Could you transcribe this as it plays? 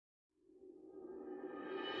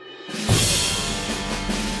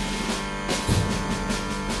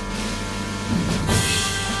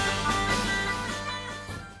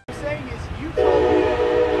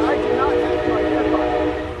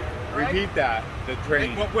like that, the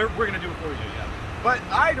training. Well, we're going to do it for you, yeah. But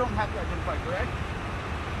I don't have to identify, correct?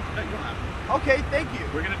 No, you don't have to. Okay, thank you.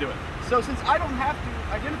 We're going to do it. So since I don't have to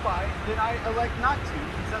identify, then I elect not to,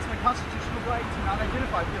 because that's my constitutional right to not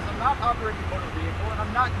identify, because I'm not operating a motor vehicle and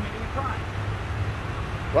I'm not committing a crime.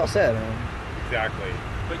 Well said, man. Exactly.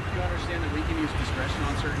 But you understand that we can use discretion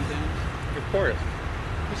on certain things? Of course.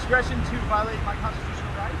 Discretion to violate my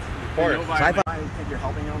constitutional rights? Of course. So I thought I think you're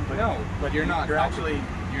helping them, but no, but you're not. You're actually.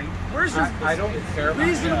 Where's this I don't care about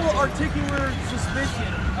reasonable, articulate suspicion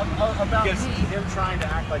about Because me? Him trying to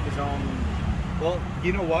act like his own. Well,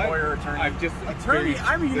 you know what? Lawyer, attorney. I've just Attorney.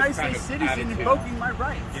 I'm a United this kind States of citizen attitude, invoking my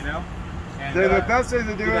rights. You know. And, The best thing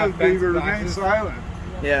to do you got is be fancy remain glasses. silent.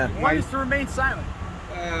 yeah. One is to remain silent.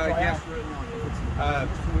 Yeah.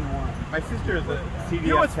 My sister is a CDF. You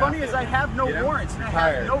know what's funny is I have no You know? warrants and I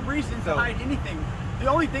Retired. have no reason to So- hide anything. The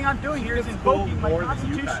only thing I'm doing here is She gets pulled invoking my more than you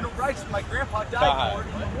constitutional guys. rights that my grandpa died God. for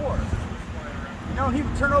in the war. You know, he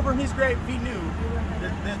would turn over in his grave if he knew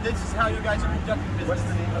that this is how you guys are conducting business. What's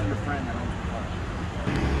the name of your friend that owns the car?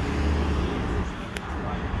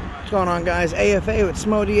 What's going on, guys? AFA with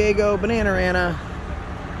Smo Diego, Bananarana,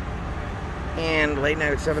 and Late Night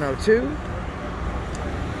with 702.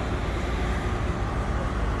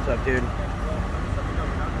 What's up, dude?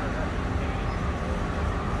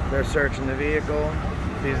 They're searching the vehicle.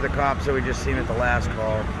 These are the cops that we just seen at the last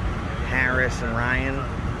call. Harris and Ryan.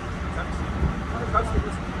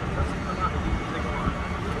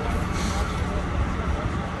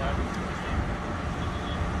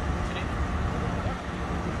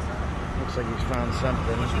 Looks like he's found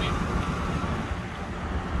something.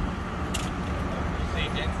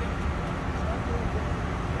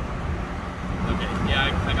 Okay,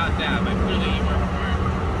 yeah, I got that, but clearly you weren't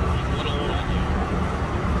he's a little old on you.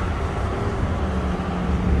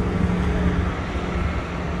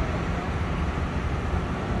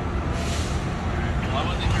 Well, I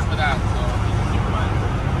wasn't here for that, so you're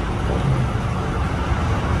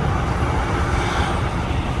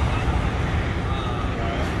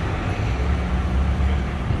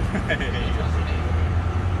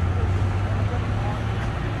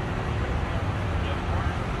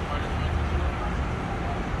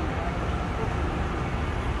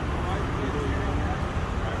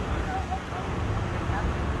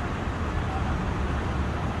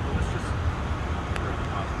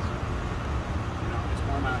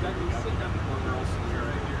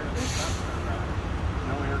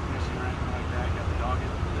No air conditioning or anything like that. You got the dog in.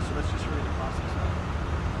 So let's just read the process out.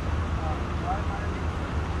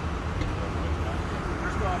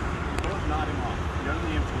 First off, both nodding off. You're under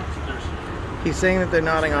the influence. There's He's saying that they're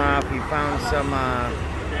nodding off. He found some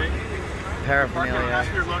okay. paraphernalia.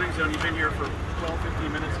 Passenger loading zone. You've been here for 12,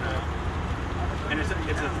 15 minutes now, and it's a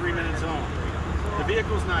 3-minute zone. The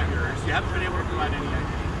vehicle's not yours. You haven't been able to provide any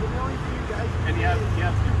ID. And you have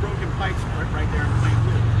 2 broken pipes right there in plain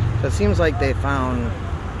view. So it seems like they found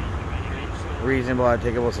reasonable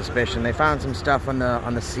articulable suspicion. They found some stuff on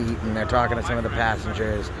the seat, and they're talking to some of the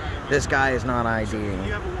passengers. This guy is not IDing.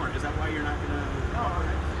 You have a warrant. Is that why you're not going to?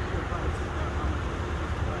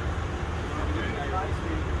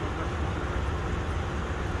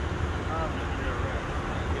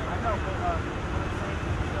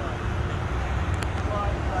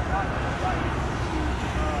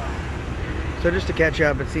 So just to catch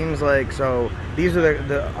up, it seems like, so these are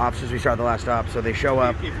the officers we saw at the last stop. So they show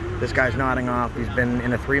up, this guy's nodding off, he's been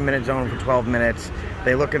in a 3-minute zone for 12 minutes.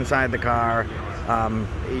 They look inside the car.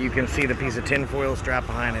 You can see the piece of tinfoil strapped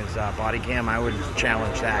behind his body cam. I would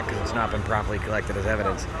challenge that because it's not been properly collected as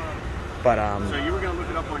evidence. But So you were going to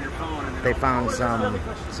look it up on your phone, and then they found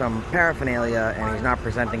some paraphernalia, and he's not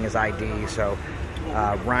presenting his ID. So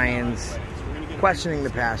Ryan's questioning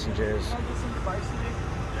the passengers.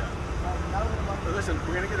 Listen,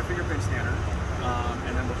 we're going to get a fingerprint scanner,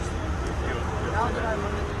 and then we'll just do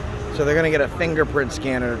it. So they're gonna get a fingerprint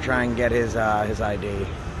scanner to try and get his ID.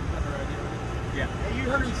 Yeah. Hey, you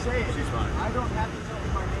heard him say it. She's fine. I don't have to tell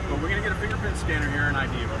you my name. But we're going to get a fingerprint scanner here and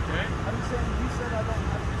ID, okay? I'm saying you said I don't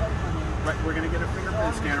have to tell you my name. Right, we're going to get a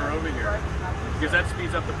fingerprint scanner over here. Because that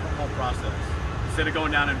speeds up the whole process. Instead of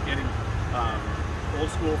going down and getting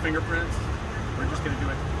old school fingerprints, we're just going to do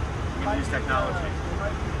it. We're going to use technology.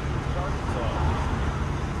 So,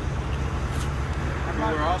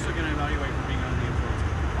 we're also going to evaluate for being under the influence.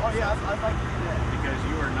 Oh yeah, I'd like to do that. Because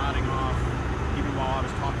you are nodding off even while I was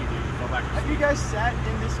talking to you. You go back to Have you guys sat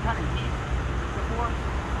in this kind of heat before?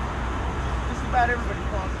 Just about everybody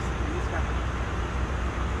falls asleep in this kind of heat.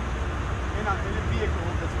 In a vehicle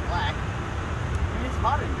that's black. I mean, it's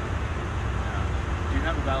hot in there. Do you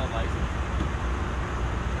have a valid license?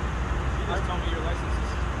 You just told me your license is...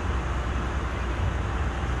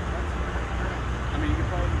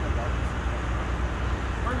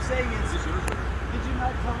 saying is, did you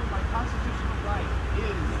not tell me my constitutional right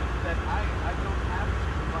is that I don't have to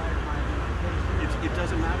provide my identification? It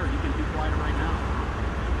doesn't matter. You can be quiet right now.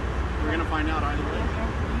 We're gonna find out either way.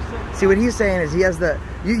 See, what he's saying is he has the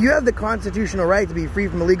you have the constitutional right to be free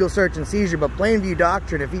from illegal search and seizure, but Plainview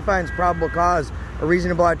Doctrine, if he finds probable cause or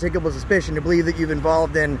reasonable articulable suspicion to believe that you've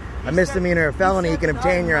involved in a misdemeanor or felony, he can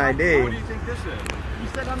obtain your ID. What do you think this is? You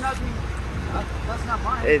said I'm not being. That's not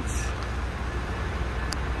mine. It's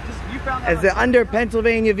You found that as the under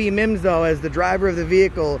Pennsylvania v. Mims, though, as the driver of the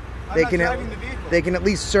vehicle, they can at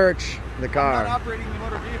least search the car. I'm not operating the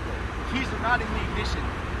motor vehicle. The keys are not in the ignition.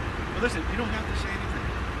 But listen, you don't have to say anything.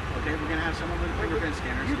 Okay, we're gonna have someone with a fingerprint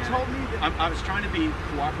scanner. You told me that. I was trying to be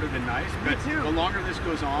cooperative and nice, but the longer this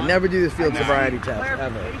goes on, never do this field sobriety test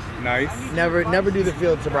ever. Nice. Never do the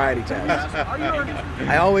field sobriety test.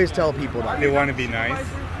 I always tell people that. They want to be nice.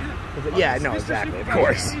 Yeah, no, exactly, of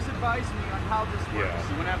course. Please advise me on how this works. Yeah.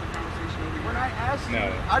 you want to have the conversation over here. When I asked you,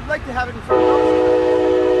 No. I'd like to have it in front of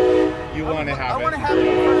those. You want to have I want to it. have it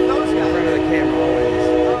in front of those In front of guys. the camera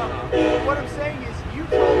always. What I'm saying is, you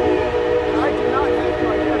told me that I do not have to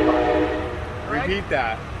identify. Correct? Repeat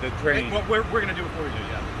that. The train. Well, we're gonna do it for you,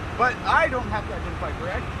 yeah. But I don't have to identify,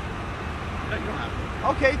 correct? No, you don't have to.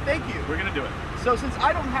 Okay, thank you. We're gonna do it. So since I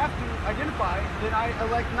don't have to identify, then I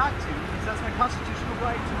elect not to, because that's my constitutional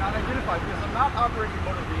right to not identify, because I'm not operating a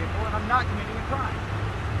motor vehicle and I'm not committing a crime.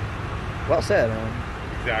 Well said, man.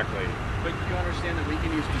 Exactly. But you understand that we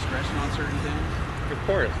can use discretion on certain things? Of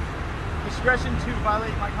course. Discretion to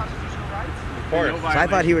violate my constitutional rights? Of course. So I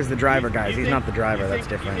thought he was the driver, guys. He's think- not the driver. you That's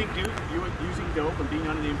think- different. You think using dope and being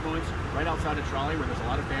under the influence right outside of Trolley where there's a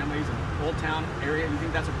lot of families and Old Town area, you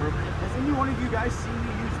think that's appropriate? Has any one of you guys seen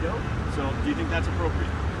me use dope? So do you think that's appropriate?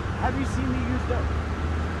 Have you seen me use dope?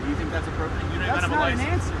 Do you think that's appropriate? You don't That's even have a not an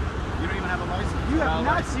license. answer. You don't even have a license. You have Valid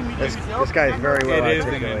not license. seen me This use dope. guy's very well It isn't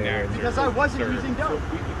an articulated. answer. Because I wasn't Sir. using So dope.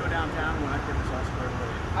 we can go downtown when I put this on square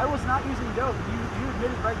away. I was not using dope. You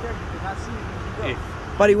admitted right there you did not see me using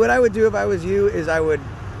dope. Buddy, what I would do if I was you is I would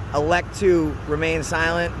elect to remain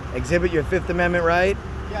silent, exhibit your Fifth Amendment right.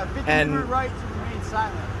 Yeah, 50 And- minute right to remain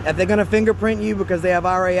silent. If they're going to fingerprint you because they have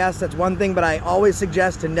RAS, that's one thing, but I always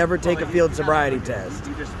suggest to never take a field sobriety test.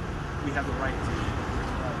 We have the right to.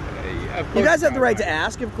 You guys have the right to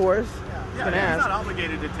ask, of course. Yeah, can he's ask. not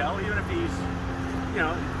obligated to tell, even if he's,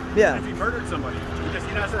 Yeah. even if he murdered somebody. He just,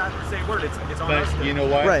 doesn't have to say a word. It's on us. But to- you know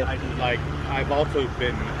what? Right. Like, I've also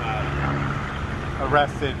been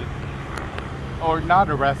arrested, or not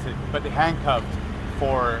arrested, but handcuffed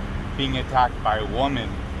for being attacked by a woman,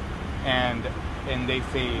 and they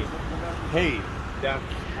say, "Hey, that's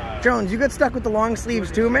Jones, you got stuck with the long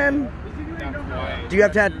sleeves too, man? that's why." Do you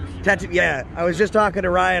have tattoo? Yeah, I was just talking to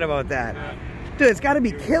Ryan about that. Dude, it's got to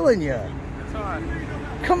be killing you.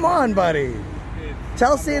 Come on, buddy.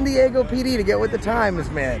 Tell San Diego PD to get with the times,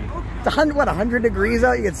 man. It's 100 degrees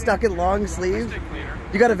out? You get stuck in long sleeves?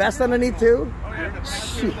 You got a vest underneath too?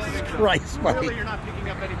 Jesus Christ, buddy. Clearly, you're not picking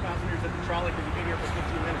up any passengers at the trolley because you've been here for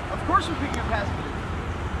 15 minutes. Of course we're picking up passengers.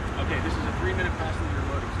 Okay, this is a 3-minute passenger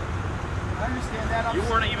loading session. I understand that. You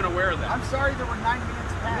weren't even aware of that. I'm sorry there were 9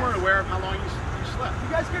 minutes past. You weren't aware of how long you slept. You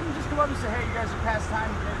guys couldn't just come up and say, hey, you guys are past time.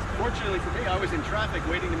 Fortunately for me, I was in traffic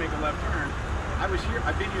waiting to make a left turn. I was here.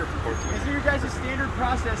 I've been here for 14 Is minutes. there your guys' standard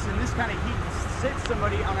process in this kind of heat to sit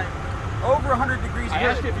somebody on a over 100 degrees I heat?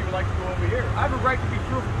 asked you if you would like to go over here. I have a right to be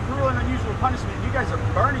cruel and unusual punishment. You guys are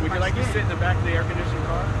burning Would my you like skin. to sit in the back of the air-conditioned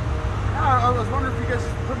car? No, I was wondering if you guys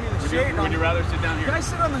put me in the shade. Would you rather sit down here? Can I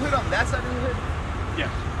sit on the hood on that side of the hood? Yes.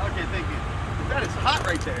 Okay, thank you. That is hot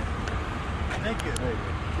right there. Thank you.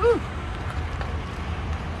 Woo.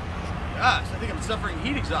 Gosh, I think I'm suffering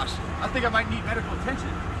heat exhaustion. I think I might need medical attention.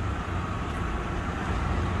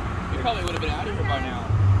 We probably would have been out of here by now.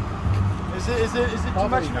 Is it too Probably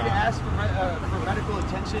much for me to not. ask for medical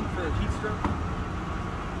attention for a heat stroke?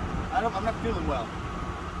 I'm not feeling well.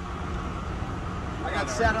 I got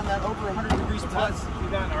sat on that over 100 degrees plus.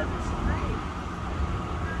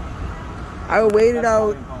 I would wait it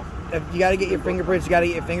out. If you got to get your fingerprints, you got to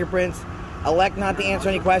get your fingerprints. Elect not to answer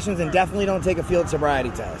any questions, and definitely don't take a field sobriety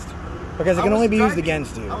test because it can only be used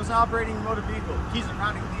against you. I was operating a motor vehicle. Keys are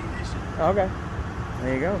not in the ignition. Okay.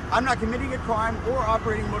 There you go. I'm not committing a crime or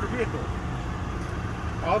operating a motor vehicle.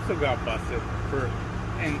 I also got busted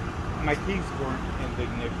and my keys weren't in the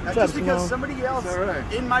ignition. Now, What's just up, because Simone? somebody else It's all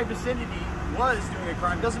right. in my vicinity was doing a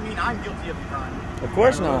crime doesn't mean I'm guilty of the crime. Of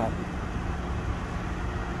course not.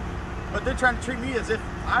 But they're trying to treat me as if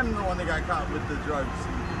I'm the one that got caught with the drugs.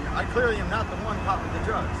 I clearly am not the one caught with the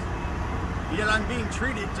drugs. Yet I'm being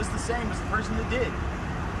treated just the same as the person that did.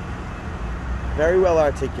 Very well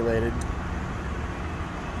articulated.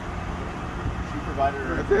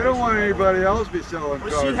 provided. They don't want anybody else be selling Well,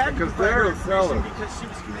 she cars had to because provide her they're information sellers. because she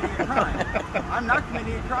was committing a crime. I'm not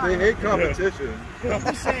committing a crime. They hate competition. I'm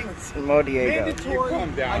just saying Mo Diego. mandatory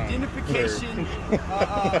calm down, identification.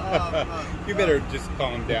 You better just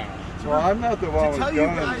calm down. Well, I'm not the one To with tell you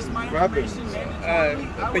guns guys my and weapons. information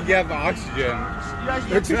mandatorily. But you have oxygen. You guys need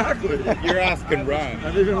to Exactly. Your ass can run.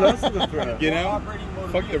 And even less of a threat. You know?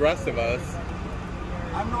 Fuck the rest of us.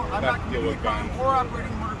 I'm not committing a crime or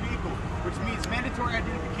operating a motor vehicle, which means mandatory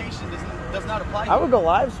identification does not apply. I would go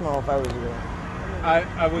live small if I was you.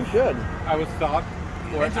 I was Should. I was stopped.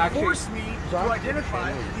 Or And to actually, force me to identify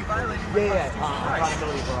if he violated my constitutional rights,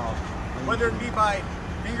 Accountability for all. whether it be by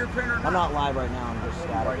fingerprint or not. I'm not live right now. I'm just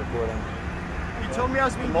static recording. He told me I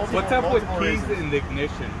was being detained. what's up with Multiple keys reasons. in the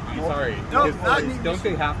ignition? I'm sorry. No, Because not in the don't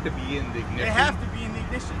they ignition. have to be in the ignition? They have to be in the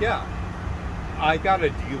ignition. Yeah. I got a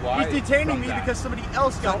DUI. He's detaining from me that. because somebody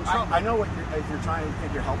else got in trouble. I know what if you're trying to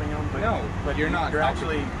think you're helping him, but No, but you're not. You're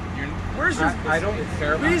helping. actually. You're, Where's your I don't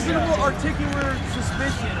care about reasonable that. articular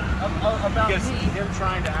suspicion about Because me? him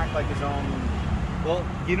trying to act like his own. Well,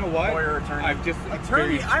 you know what? Lawyer, attorney. I've just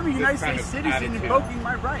Attorney, experienced I'm a this United kind States of citizen attitude, invoking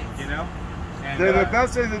my rights. You know? And, Then the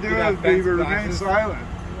best thing to do you got is be fence remain glasses? silent.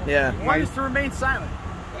 Yeah. One is to remain silent.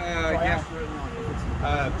 Yeah.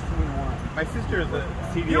 My sister is a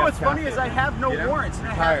CDS. You know what's funny is I captain, have no you know? warrants and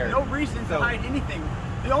I Retired. have no reason to So- hide anything.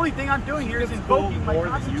 The only thing I'm doing here is gets pulled invoking my more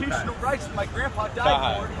than you constitutional guys. rights that my grandpa died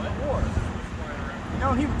God. for in the war. You know,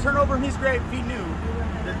 and he would turn over in his grave if he knew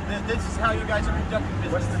that this is how you guys are conducting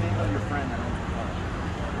business. What's the name of your friend that owns the car?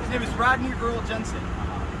 His name is Rodney Earl Jensen.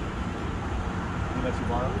 He lets you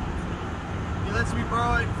borrow it? He lets me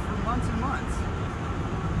borrow it for months and months.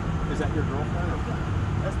 Is that your girlfriend or friend?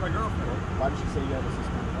 That's my girlfriend. Why did she say you have a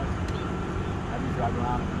suspended license? How do you drive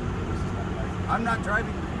around with a suspended license? I'm not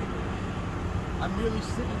driving. I'm merely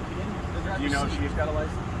sitting in the driver's Do you know seat. she's got a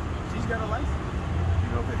license? She's got a license. Do you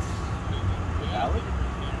know if it's valid?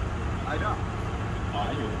 I don't. Oh,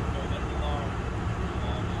 I do.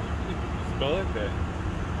 Spell it then.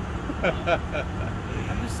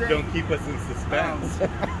 I'm just saying. Don't keep us in suspense.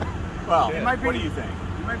 Well, Yeah. what do you think?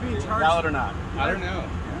 You might be in charge. Valid or not? I don't know.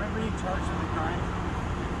 You might be in charge of the crime.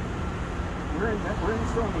 We're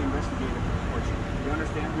still in the investigative portion. You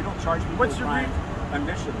understand? We don't charge people What's with your crime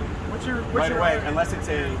initially. What's your Right away, unless it's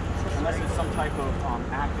some type of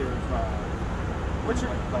active, what's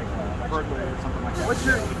your burglary or something like that. what's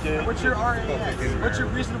your RAS? What's your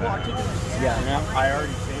reasonable articulate? Yeah, I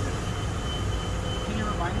already saved it. Can you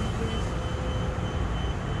remind me, please?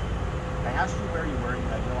 I asked you where you were, you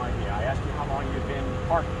had no idea. I asked you how long you've been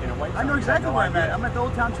parked in a white zone. I know You had exactly no where I'm idea. at. I'm at the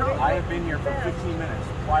Old Town Trolley. I have been here for 15 minutes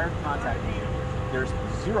prior to contacting you. There's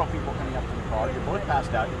 0 people coming up to the car. You're both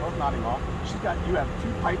passed out. You're both nodding off. You have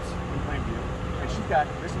 2 pipes in plain view, and she's got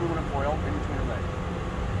this aluminum foil in between her legs.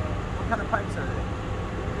 What kind of pipes are they?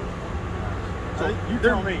 So you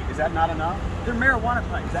tell me, is that not enough? They're marijuana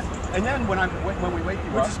pipes. And then when we wake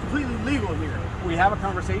you Which up, is completely legal here. we have a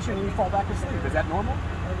conversation and you fall back asleep. Is that normal?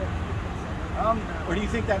 Or do you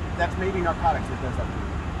think that's maybe narcotics that does that to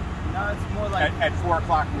you? No, it's more like At 4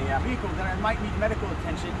 o'clock in the afternoon? vehicle that I might need medical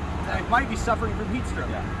attention, that I might be suffering from heat stroke.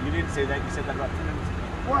 Yeah, you didn't say that. You said that about 10 minutes ago.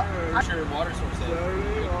 Well, Sure, your water source is.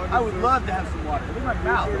 Saturday, August I would love to have some water. Look at my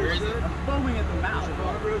mouth. Where is it? I'm foaming at the mouth.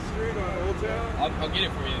 Congress Street on Old Town. I'll get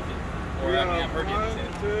it for you. Or We I mean, have I've heard you 1, say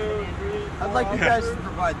it. 2, 3, 4 I'd like you guys to officers.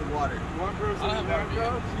 provide the water. One person I'll in have water for you.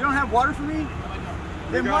 handcuffs. You don't have water for me?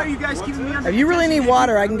 Then why are you guys What's keeping me this? under If you really need detention?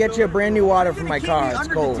 water, I can get you a brand new water You're for gonna my keep car. me It's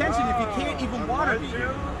under cold. detention if you can't even water me.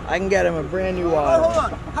 I can get him a brand new Oh, water. hold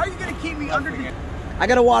on. How are you going to keep me under detention? I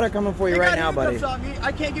got a water coming for you They right got now, buddy. handcuffs on me.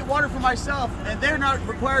 I can't get water for myself, and they're not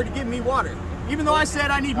required to give me water. Even though I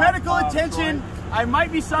said I need medical attention, I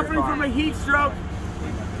might be suffering from a heat stroke.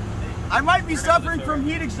 I might be suffering from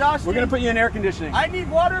heat exhaustion. We're going to put you in air conditioning. I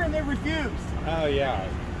need water, and they refuse. Oh yeah.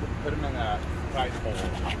 Put them in a tight hole.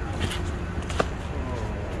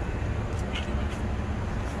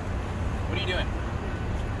 What are you doing?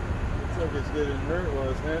 Looks like he's getting hurt while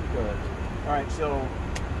he's handcuffed. All right, so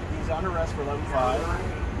he's on arrest for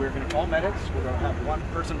 11.5. We're going to call medics. We're going to have one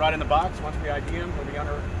person right in the box. Once we ID him, he'll be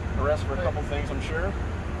under arrest for a couple things, I'm sure.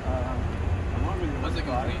 What's it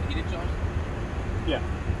going to be? Heated jobs? Yeah,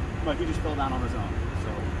 but he just fell down on his own.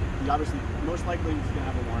 So he obviously, most likely, he's going to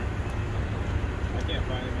have a warrant. I can't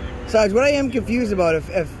find him anywhere. Besides, what I am confused about,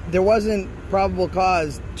 if there wasn't probable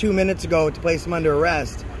cause 2 minutes ago to place him under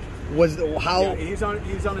arrest, was how... Yeah, he's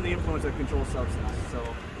under the influence of a controlled substance. So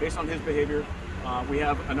based on his behavior, we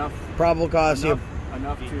have enough probable cause enough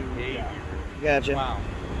you... to... Yeah. Gotcha. Wow.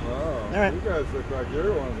 Wow. All right. You guys look like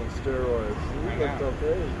you're ones on steroids. You look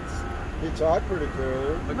okay. He talked pretty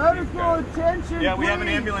clearly. Medical attention, Yeah, we have an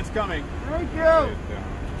please. ambulance coming. Thank you.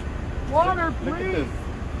 Water, Look at please.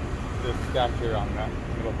 this stature on that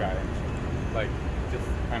little guy. Like, just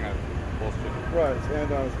kind of bullshit. Right, his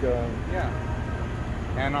hand on his gun. Yeah.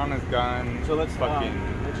 Hand on his gun. So let's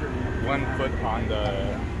fucking make sure 1 foot on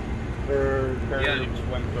the curb, Yeah.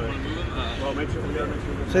 1 foot. well, make sure we gotta make sure.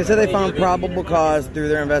 So they said they found probable cause through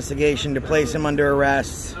their investigation to place him under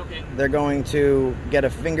arrest. Okay. They're going to get a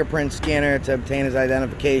fingerprint scanner to obtain his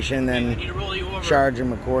identification, I then need to roll you over. charge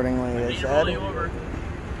him accordingly, I they need to roll you said. over.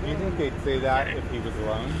 Do you think they'd say that if he was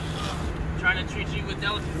alone? Trying to treat you with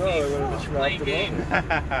delicacy. No, they would've You're playing slapped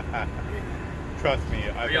him games. Trust me,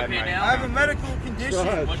 I've Are you had okay my now? I have a medical condition.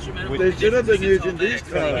 God. What's your medical They should have been condition? using Medics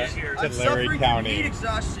these are gonna cups. get here. I'm To Larry suffering from County. heat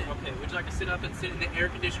exhaustion. Okay, would you like to sit up and sit in the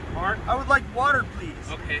air-conditioned car? I would like water, please.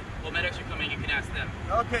 Okay, well, medics are coming. You can ask them.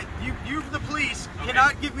 Okay, you the police Okay.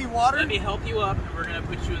 cannot give me water. Let me help you up, and we're going to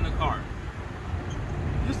put you in the car.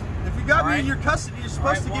 Just, if you got me Alright. in your custody, you're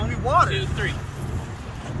supposed All right, to give me 1, water. 2, 3.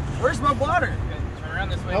 Where's my water? Okay, turn around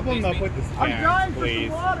this way. Help him face up me. with the I'm stand, dying please.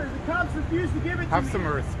 for some water. The cops refuse to give it to Have me. some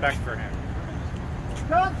respect for him. The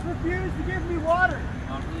cops refuse to give me water.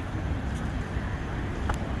 Not really.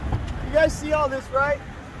 You guys see all this, right?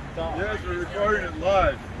 Yes, we're recording it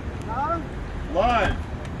live. Huh? Live.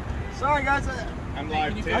 Sorry, guys. I'm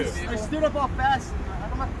live too. I stood up all fast.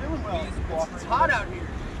 And I'm not feeling well. It's hot out here.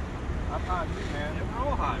 I'm hot too, man. We're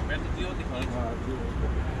all hot. We have to deal with the heat.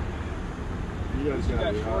 You guys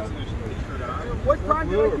gotta be hot. What crime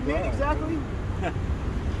did I commit exactly?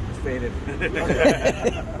 Faded.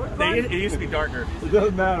 What crime? It used to be darker. It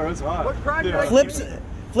doesn't matter, it's hot. What crime did Yeah. I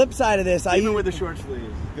Flip side of this, Even with the short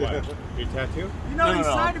sleeves. What? Your tattoo? You know, No, no, no.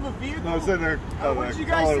 inside of a vehicle. No, it's in there. What did you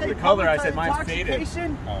guys say? The color, I Public said mine's faded.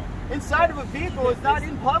 intoxication Oh. inside of a vehicle is not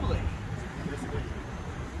in public.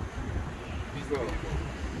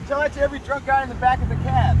 Tell that to every drunk guy in the back of the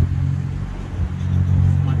cab.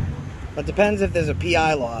 It depends if there's a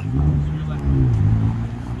PI law. Sit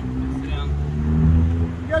down.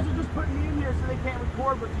 You guys are just putting me in here so they can't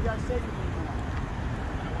record what you guys say to me.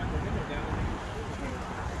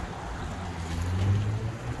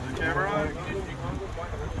 Camera on?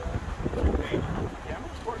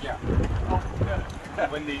 Yeah.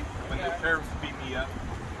 When the sheriffs beat me up,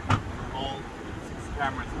 all 6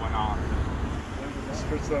 cameras went off.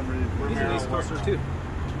 For some reason. He's closer too.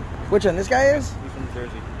 Which one, this guy is? He's from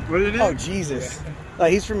Jersey. What do you need? Oh, Jesus. Oh,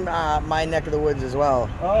 he's from my neck of the woods as well.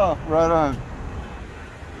 Oh, right on.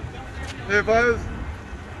 Hey, if I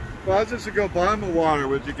was just to go buy him a water,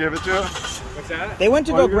 would you give it to him? What's that? They went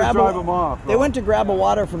to Or go you gonna grab drive him off? They went to grab a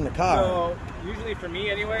water from the car. So, usually for me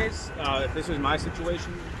anyways, if this was my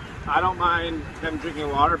situation, I don't mind them drinking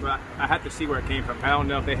water, but I have to see where it came from. I don't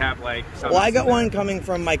know if they have like something. Well, I got one coming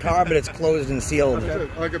from my car, but it's closed and sealed.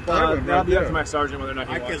 I could buy one That'll right be up to there. my sergeant whether or not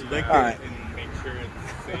he wants lick that. All right. and make sure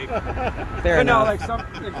it's safe. Fair But no, enough.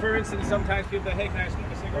 like for instance, sometimes people say, "Hey, can I smoke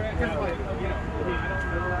a cigarette?" And I'm like, you know, I don't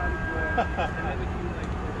know. And then we can,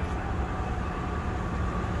 like,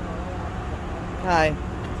 Hi.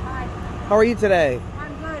 Hi, How are you today?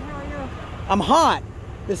 I'm good. How are you? I'm hot.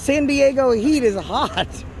 The San Diego heat is hot.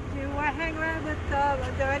 Do you hang around with, are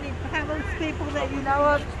there any homeless people that you know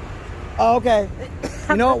of? Oh, okay.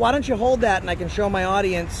 You know what? Why don't you hold that and I can show my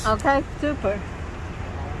audience. Okay, super.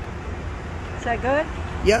 Is that good?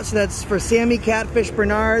 Yes, that's for Sammy Catfish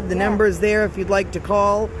Bernard. The Yeah. number is there if you'd like to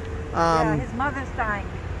call. Yeah, his mother's dying.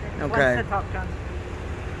 He okay. wants to talk to him.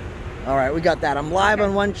 All right, we got that. I'm live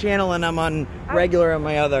on one channel and I'm on regular on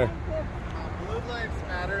my other. Blue Lives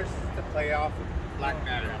Matters to play off of Black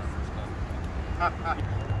Matters.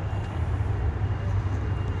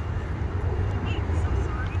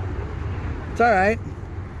 It's all right.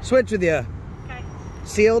 Switch with you. Okay.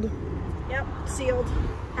 Sealed? Yep, sealed.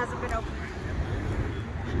 Hasn't been opened.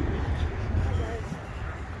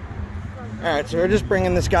 All right, so we're just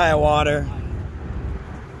bringing this guy a water.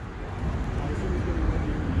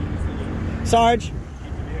 Sarge? Sealed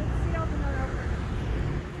and not open.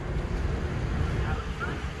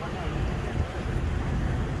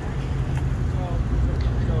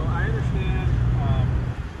 So I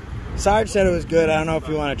understand. Sarge said it was good. I don't know if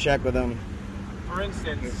we want to check with him. For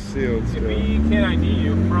instance, It's sealed if still. we can't ID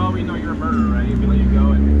you, for all we know you're a murderer, right? If we let you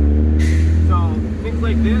go, and so things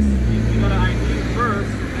like this, you gotta ID you first,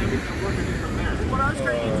 and then we can work with you from there. What I was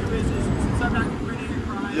trying to get to is since I'm not committing a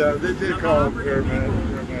crime, Yeah, they did I'm call not operating paramedic.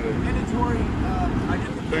 vehicle, mandatory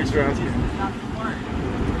identification Thanks for asking. is not required.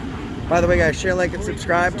 By the way, guys, share, like, and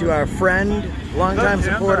subscribe to our friend, longtime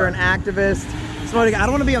supporter, and activist. I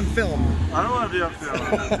don't want to be on film. I don't want to be up there.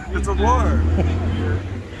 It's a war.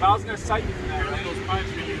 If I was gonna cite you for that, those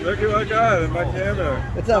crimes for you, Look at my guy in my camera.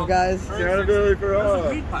 What's up, guys? Accountability for all.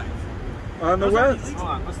 On the west.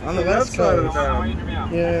 On the west side of the coast. town. You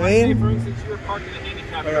know what I mean? For instance, you were parked in a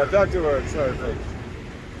handicap All right, talk to her. Sorry, thanks.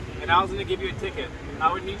 and I was going to give you a ticket.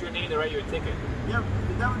 I would need your name to write you a ticket. Yeah,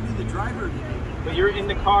 but that would be the driver. But you're in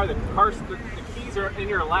the car. The keys are in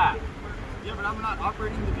your lap. Yeah, but I'm not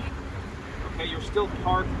operating the vehicle. Okay, you're still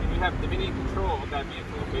parked and you have dominion control of that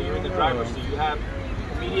vehicle. Okay, you're in the driver's seat. You have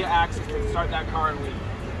immediate access to start that car and leave.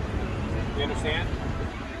 You understand?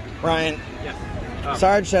 Ryan, Yes.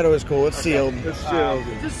 Sarge said it was cool. It's sealed. It's sealed.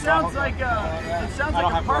 It just sounds like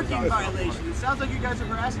a parking violation. It sounds like you guys are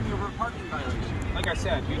harassing me over a parking violation. Like I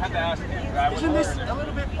said, you have to ask me. Right? Isn't this a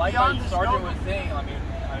little bit like beyond my the sergeant scope? was saying?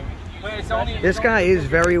 But it's only This guy is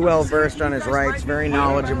very well versed on his rights, very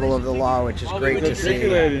knowledgeable of the law, which is great to see.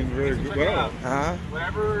 Articulating very well. Huh?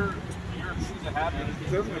 whatever you're accused of having.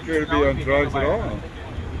 He doesn't appear to be on drugs at all.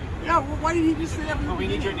 Yeah, well, why did he just say that? But we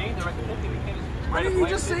need your name to write the ticket. We can't just Why write a didn't you blank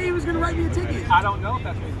just say ticket. he was going to write me a ticket? I don't know if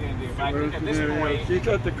that's what he's going to do. But I think at this point, She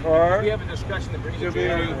got the car. we have a discretion to bring She'll it be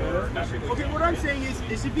to in you. her. Okay, what I'm saying is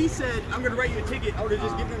if he said, I'm going to write you a ticket, I would have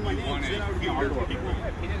just given him my name, then I would have given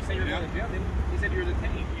him He didn't say you're going to jail. He said you're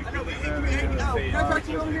detained. I know, but can I talk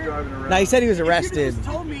to you over here? Driving around. No, he said he was If arrested. you just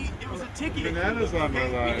told me it was a ticket. Bananas on my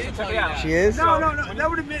line. She is? No, that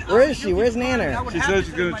would have been. Where is she? Where's Nana? She says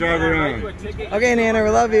she's going to drive around. Okay, Nana, we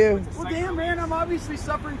love you. Well, damn, man, I'm obviously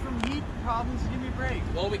suffering from heat problems. Give me a break.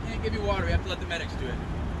 Well, we can't give you water. We have to let the medics do it.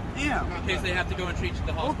 Damn. In case they have to go and treat you at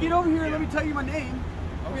the Well, hospital. get over here and let me tell you my name.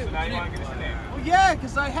 So now you want to give us your name? Well, yeah,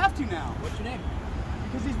 because I have to now. What's your name?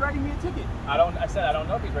 Because he's writing me a ticket. I said I don't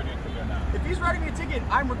know if he's ready to ticket or not. If he's writing me a ticket,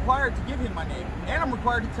 I'm required to give him my name. And I'm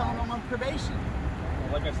required to tell him I'm on probation.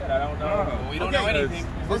 Well, like I said, I don't know. We don't know anything.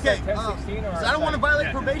 Is this at 10/16 or? because I don't want to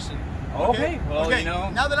violate probation. Okay, well, okay. you know.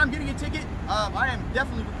 Now that I'm getting a ticket, I am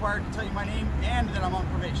definitely required to tell you my name and that I'm on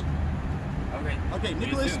probation. Okay. Okay,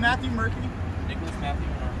 Nicholas Matthew Murphy. Nicholas Matthew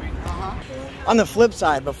Murphy. On the flip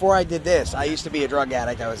side, before I did this, I used to be a drug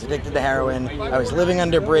addict. I was addicted to heroin. I was living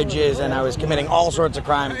under bridges, and I was committing all sorts of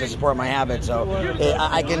crimes to support my habit. So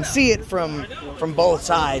I can see it from both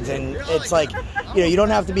sides, and it's like, you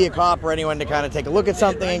don't have to be a cop or anyone to kind of take a look at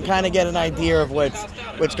something and kind of get an idea of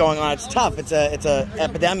what's going on. It's tough. It's a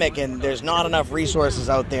epidemic, and there's not enough resources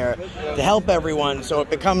out there to help everyone. So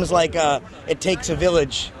it becomes like it takes a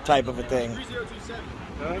village type of a thing.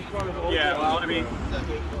 Yeah, well, I mean,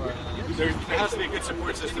 there has to be a good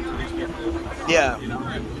support system for these people. Yeah. You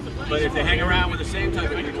know? But if they hang around with the same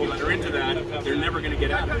type of people that are into that, they're never going to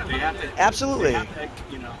get out of it. They have to. Absolutely. They have to,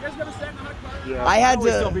 you know. I had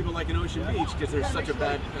always tell to. people like in Ocean Beach, because there's such a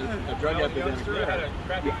bad a drug epidemic there,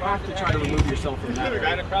 you have to try to remove yourself from that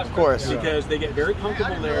area. Of course. Because they get very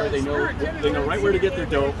comfortable there. They know right where to get their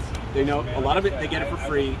dope. They know a lot of it. They get it for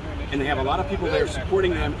free, and they have a lot of people there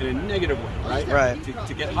supporting them in a negative way, right? Right.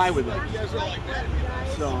 To get high with them.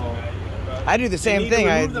 So I do the they same need thing.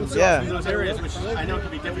 to remove themselves from Yeah. those areas, which I know can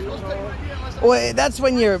be difficult. Well, that's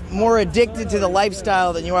when you're more addicted to the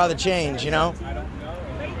lifestyle than you are the change. These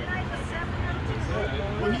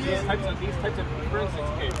types of, for instance,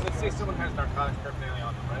 okay, let's say someone has narcotics paraphernalia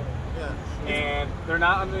on them, right? Yeah. And they're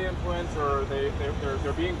not under the influence, or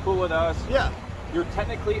they're being cool with us. Yeah. You're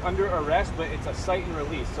technically under arrest, but it's a cite and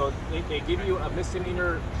release. So they give you a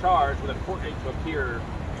misdemeanor charge with a court date to appear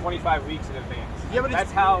 25 weeks in advance. Yeah, but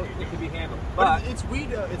that's how it can be handled. But it's weed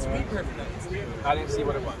paraphernalia. I didn't see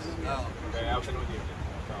what it was. Oh. Okay, I was in with you.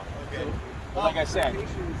 So. Okay. But like I said,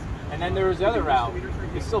 and then there was the other route.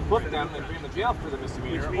 You still book them and bring them to jail for the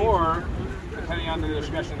misdemeanor, or depending on the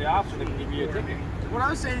discretion of the officer, they can give you a ticket. What I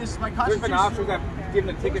was saying is my There's been officers constitutional. that give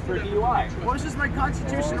them a ticket for a DUI. Well, it's just my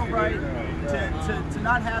constitutional right to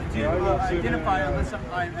not have to identify unless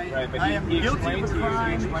I am guilty of a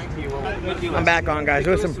crime. I'm back on, guys.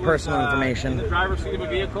 There's some personal In information. the driver's seat of a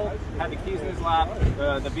vehicle, had the keys in his lap.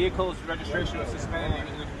 The vehicle's registration was suspended. He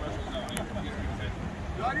was in the commercial zone.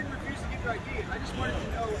 No, I didn't refuse to give you ID. I just wanted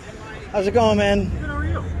to know, How's it going, man? Good, how are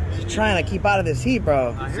you? Just trying to keep out of this heat,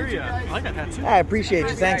 bro. I hear you. I like that tattoo. I appreciate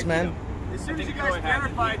you. Thanks, man. As soon as you guys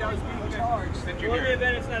verified I was being charged. Well, in the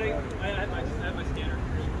event it's not, I have my scanner.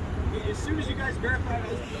 As soon as you guys verified I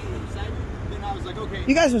was being cited, then I was like, okay.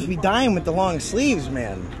 You guys must be dying with the long sleeves,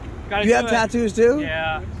 man. Gotta You have tattoos too?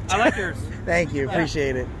 Yeah, I like yours. Thank you.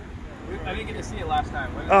 Appreciate it. I didn't get to see it last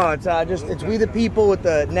time. Oh, it's We the People with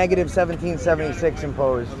the negative 1776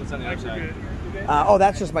 imposed. What's on the other side? Oh,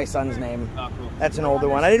 that's just my son's name. Oh, cool. That's an older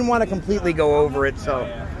one. I didn't want to completely go over it, so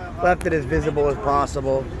left it as visible as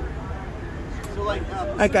possible. So like,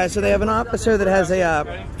 Alright, guys, so they have an officer that has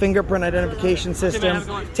a fingerprint identification system.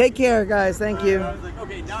 Take care, guys. Thank you. I was like,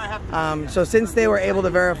 okay, now I have to. So since they were able to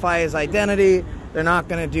verify his identity, They're not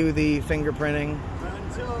going to do the fingerprinting.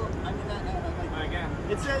 Until, I mean, like, Again,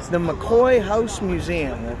 it says The McCoy House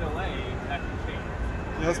Museum. delay that can change.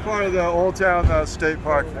 That's part of the Old Town State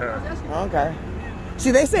Park there. Okay.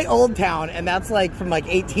 See, they say Old Town, and that's like from like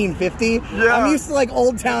 1850. Yeah. I'm used to like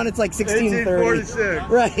Old Town, it's like 1630. 1846.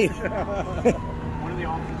 Right. One of the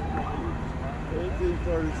options.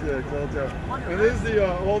 1846, Old Town. And this is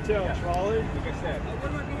the Old Town trolley. Like I said,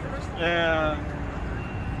 And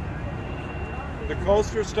the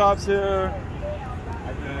coaster stops here.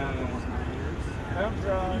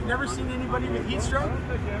 You've never seen anybody with heat stroke?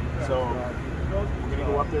 So we're gonna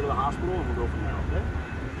go up there to the hospital and we'll go from there. Okay?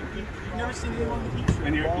 You've never seen anyone with heat stroke?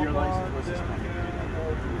 And your license was suspended.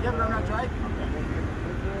 Yeah, but I'm not driving.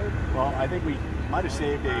 Well, I think we might have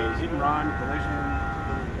saved a hit and run, collision.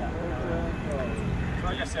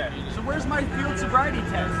 like I said, So where's my field sobriety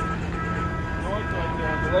test?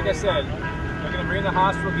 like I said, they're going to bring the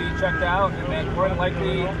hospital, get you checked out, and then more than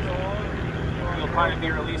likely you'll probably be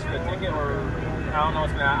released for the ticket, or I don't know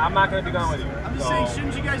what's going to happen. I'm not going to be going with you. I'm just saying,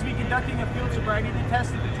 shouldn't you guys be conducting a field sobriety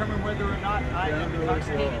test to determine whether or not I am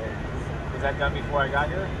intoxicated? Was that done before I got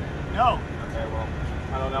here? No. Okay, well,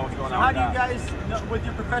 I don't know what's going So on how with do you that. guys, know, with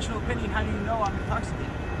your professional opinion, how do you know I'm intoxicated?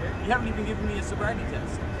 You haven't even given me a sobriety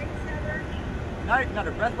test. Not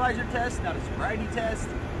a breathalyzer test, not a sobriety test.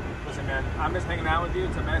 Listen, man, I'm just hanging out with you.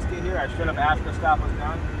 It's a mess here. I should have asked the stop was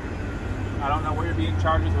done. I don't know where you're being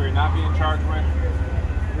charged with, where you're not being charged with.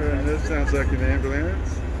 And this sounds like an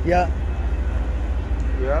ambulance. Yeah,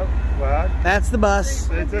 Yep, black. that's the bus.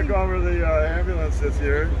 They took over the ambulance this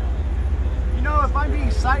year. You know, if I'm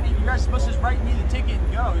being cited, you guys are supposed to just write me the ticket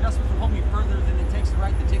and go. You're not supposed to hold me further than it takes to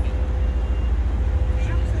write the ticket.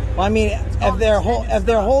 Well, I mean, if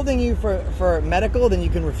they're holding you for medical, then you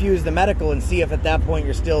can refuse the medical and see if at that point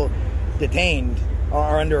you're still detained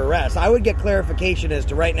or under arrest. I would get clarification as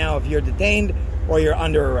to right now if you're detained or you're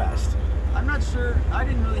under arrest. I'm not sure. I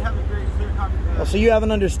didn't really have a very clear conversation. Well, so you have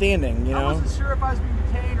an understanding, you know? I wasn't sure if I was being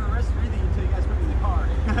detained or arrested or anything until you guys put me in the car.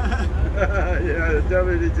 Yeah,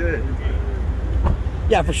 definitely did.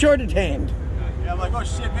 Yeah, for sure detained. Yeah, I'm like, oh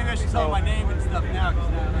shit, maybe I should tell my name and stuff now.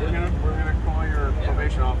 We're gonna call your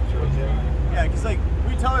probation officer. Okay? Yeah, because like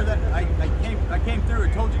we tell her that I came through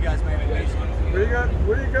and told you guys my information.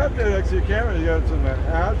 What do you got there next to your camera? You got some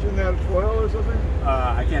ash in that foil or something?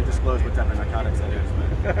 I can't disclose what type of narcotics that is.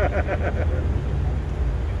 But...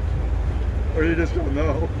 Or you just don't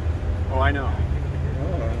know? Oh, I know.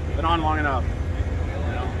 Oh. Been on long enough.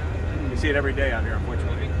 You know, you see it every day out here,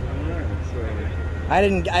 unfortunately. Alright, so I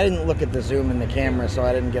didn't look at the zoom in the camera, so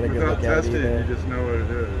I didn't get a good without look at it testing, either. you just know what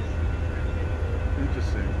it is.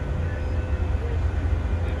 Interesting.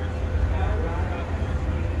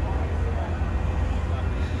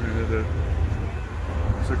 Is it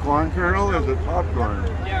a corn kernel or is it popcorn?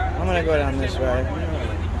 I'm gonna go down this way.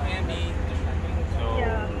 Can be distracting. So,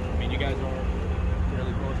 I mean, you guys are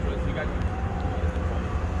really close to us. You guys.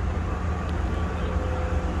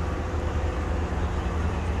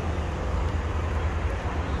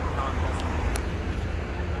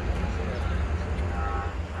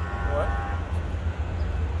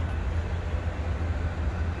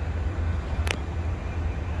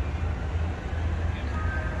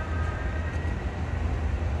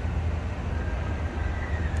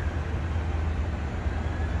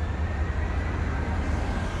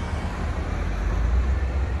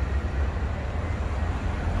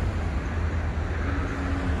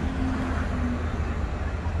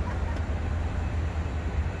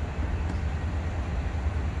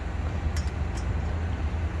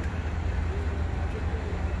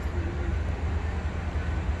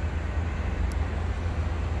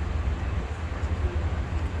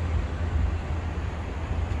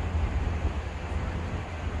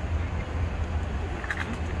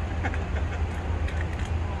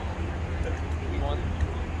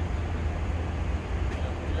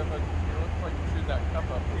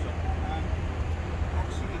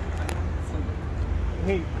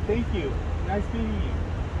 Hey, thank you. Nice meeting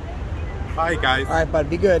you. Bye, guys. All right, bud.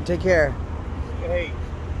 Be good. Take care. Hey,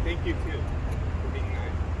 thank you too for being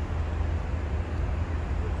nice.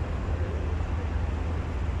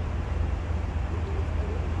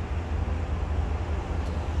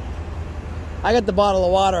 I got the bottle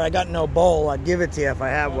of water. I got no bowl. I'd give it to you if I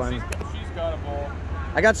have one. She's got a bowl.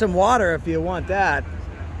 I got some water if you want that.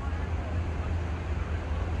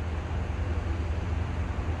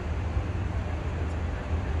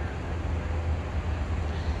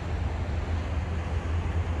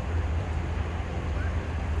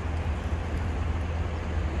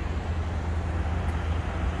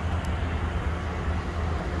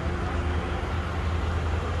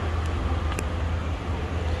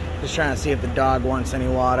 Just trying to see if the dog wants any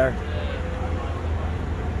water.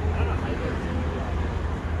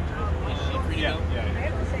 Yeah.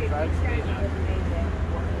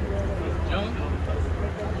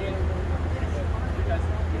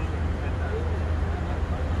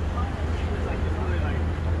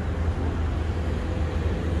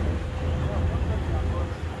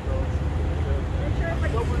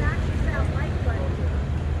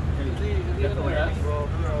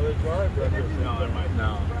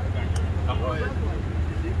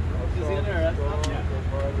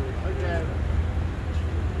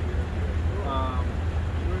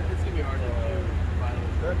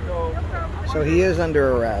 So he is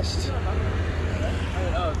under arrest. Why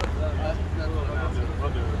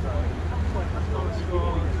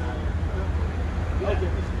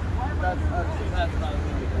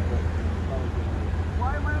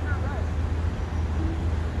am I under arrest?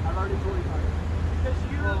 I've already told you. Because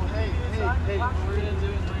you. Well, hey, what we're gonna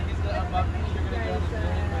do is we're gonna get the unbuckling. You're gonna go to the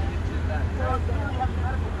building and get you back. No, you have a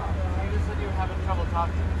medical problem. You just said you were having trouble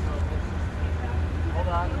talking, so let's just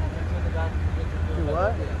hold on. Make sure the doctor can get you. Do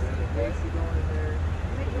what?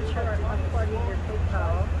 Making sure I'm unplugging your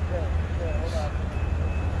PayPal. Hold on.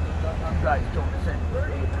 You guys don't send me.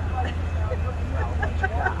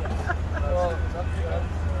 Well, that's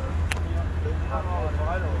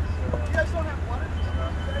vitals. You guys don't have water? You guys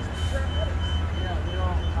are paramedics. Yeah, we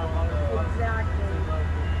don't have water. Exactly.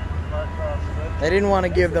 They didn't want to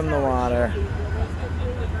give them the water.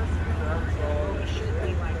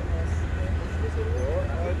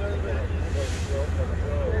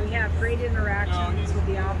 We have great interactions with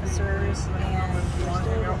the officers, and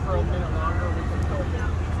Hang out for a minute longer, we can help.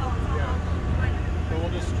 Yeah. So we'll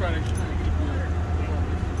just try to keep you.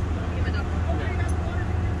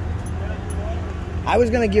 I was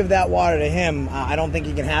going to give that water to him. I don't think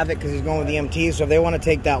he can have it because he's going with the EMT. So if they want to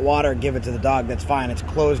take that water and give it to the dog, that's fine. It's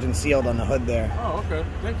closed and sealed on the hood there. Oh, okay.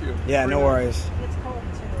 Thank you. Yeah, no worries. it's cold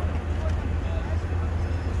too.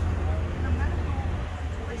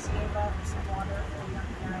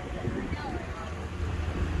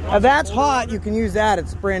 If that's hot, you can use that.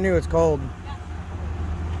 It's brand new. It's cold.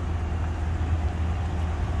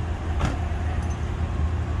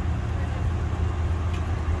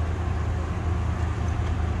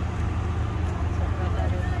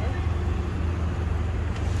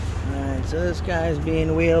 Alright, so this guy's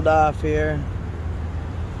being wheeled off here.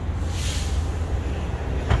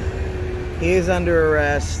 He is under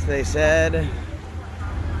arrest, they said.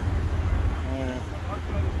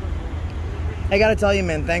 I gotta tell you,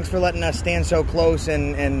 man, thanks for letting us stand so close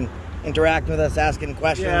and interact with us, asking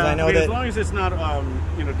questions. Yeah, I know that as long as it's not,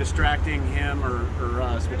 you know, distracting him or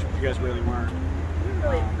us, which you guys really weren't. We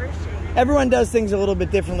really appreciate it. everyone does things a little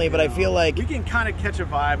bit differently, but I feel like we can kind of catch a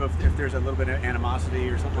vibe of if there's a little bit of animosity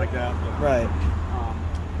or something like that. But, right.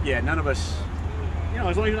 Yeah, none of us. You know,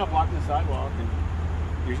 as long as you're not blocking the sidewalk and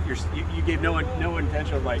you gave no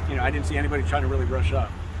intention of, like, you know, I didn't see anybody trying to really rush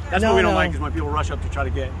up. That's what we don't like, is when people rush up to try to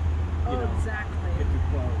get. You know, exactly.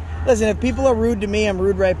 Listen, if people are rude to me, I'm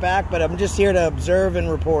rude right back, but I'm just here to observe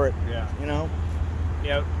and report. Yeah. You know?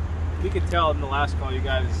 Yeah, we could tell in the last call you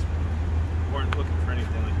guys weren't looking for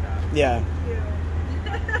anything like that. Yeah.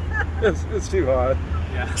 It's too hot.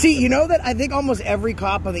 Yeah. See, you know that I think almost every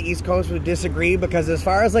cop on the East Coast would disagree, because as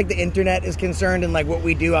far as like the internet is concerned and like what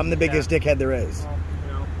we do, I'm the biggest dickhead there is. Well,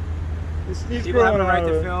 you know, He's people have growing a right out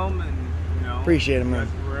to of it. film, and you know, Appreciate it, man.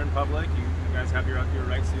 We're in public. You guys have your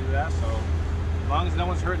rights to do that. So as long as no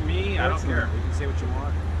one's hurting me, I don't care. You can say what you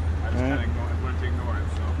want. I just kind of want to ignore it.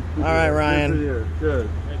 So. All right, Ryan. Good. Good.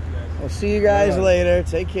 Thank you guys. We'll see you guys later.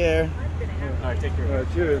 Take care. All right, take care. All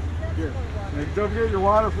right, cheers. And don't forget your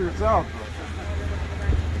water for yourself.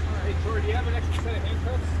 Hey, Tori, do you have an extra set of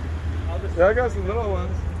handcuffs? Yeah, I got some little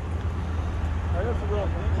ones.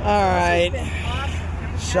 All right.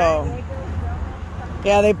 So,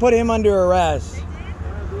 yeah, they put him under arrest.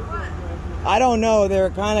 I don't know. They're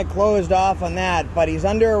kind of closed off on that, but he's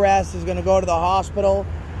under arrest. He's going to go to the hospital.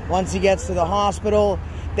 Once he gets to the hospital,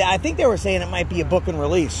 I think they were saying it might be a book and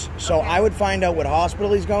release. So I would find out what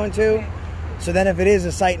hospital he's going to. So then if it is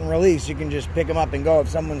a cite and release, you can just pick him up and go if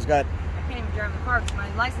someone's got... I can't even drive the car because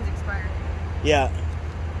my license expired. Yeah.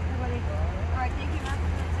 All right, thank you, man.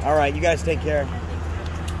 All right, you guys take care.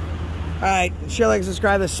 All right, share, like,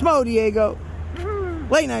 subscribe to Smo Diego.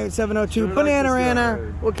 Late night with 702 Banana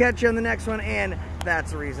Rana. We'll catch you on the next one, and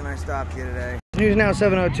that's the reason I stopped you today. News now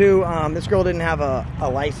 702. This girl didn't have a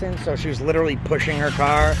license, so she was literally pushing her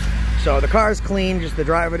car. So the car's clean, just the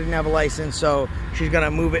driver didn't have a license, so she's gonna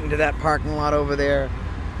move it into that parking lot over there.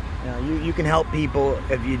 You know, you can help people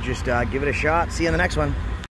if you just give it a shot. See you on the next one.